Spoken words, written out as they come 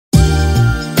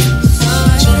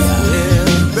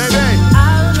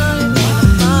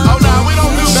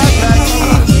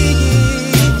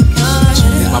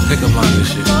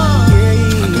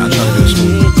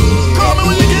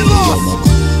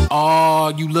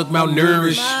look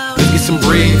malnourished. Let's get some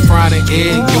bread, fried an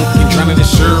egg, yolk and drown in the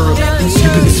syrup. You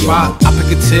pick a spot, I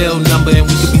pick a tail number, and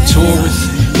we could be tourists.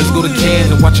 Let's go to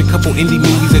Cannes and watch a couple indie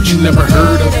movies that you never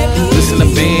heard of. Listen to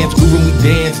bands, groove when we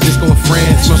dance, disco in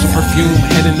France, smell some perfume,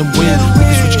 head in the wind. We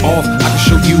can switch off, I can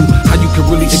show you how you can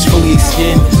really exfoliate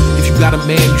skin. If you got a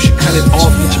man, you should cut it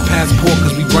off. Get your passport,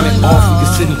 cause we run it off. We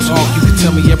can sit and talk, you can tell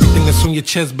me everything that's on your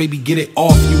chest, baby, get it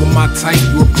off. You are my type,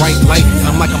 you a bright light, and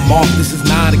I'm like a moth, this is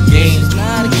not a game.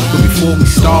 But before we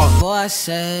start,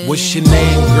 what's your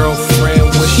name, girlfriend,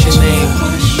 what's your name?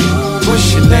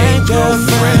 What's your name,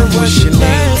 girlfriend, what's your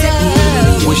name?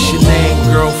 What's your name,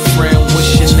 girlfriend,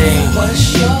 what's your name?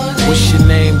 What's your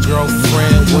name,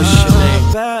 girlfriend, what's your name?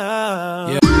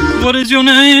 Yeah. What is your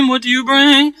name? What do you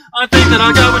bring? I think that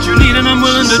I got what you need and I'm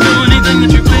willing to do anything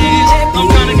that you please. I'm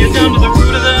trying to get down to the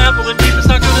root of the apple, the deepest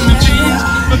I could in the jeans.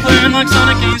 But playing like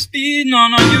Sonic, can you speed? No,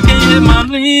 no, you can't hit my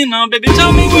lean. Now, baby,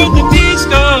 tell me where the peace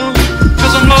goes,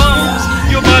 cause I'm lost.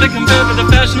 Your body compared to the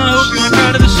fashion, I hope you ain't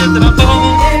proud of the shit that I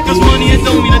bought. Cause money, it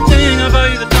don't mean a thing. I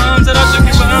value the times that I took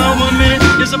you out. 1 minute,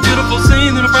 it's a beautiful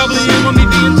scene, then I'll probably end with me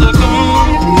being took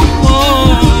home.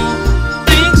 Whoa,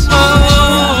 think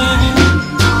slow,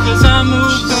 cause I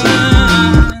move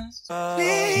fast.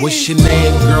 What's your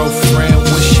name, girlfriend,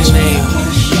 what's your name?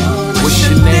 What's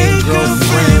your name,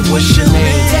 girlfriend, what's your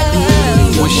name?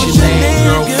 What's your name?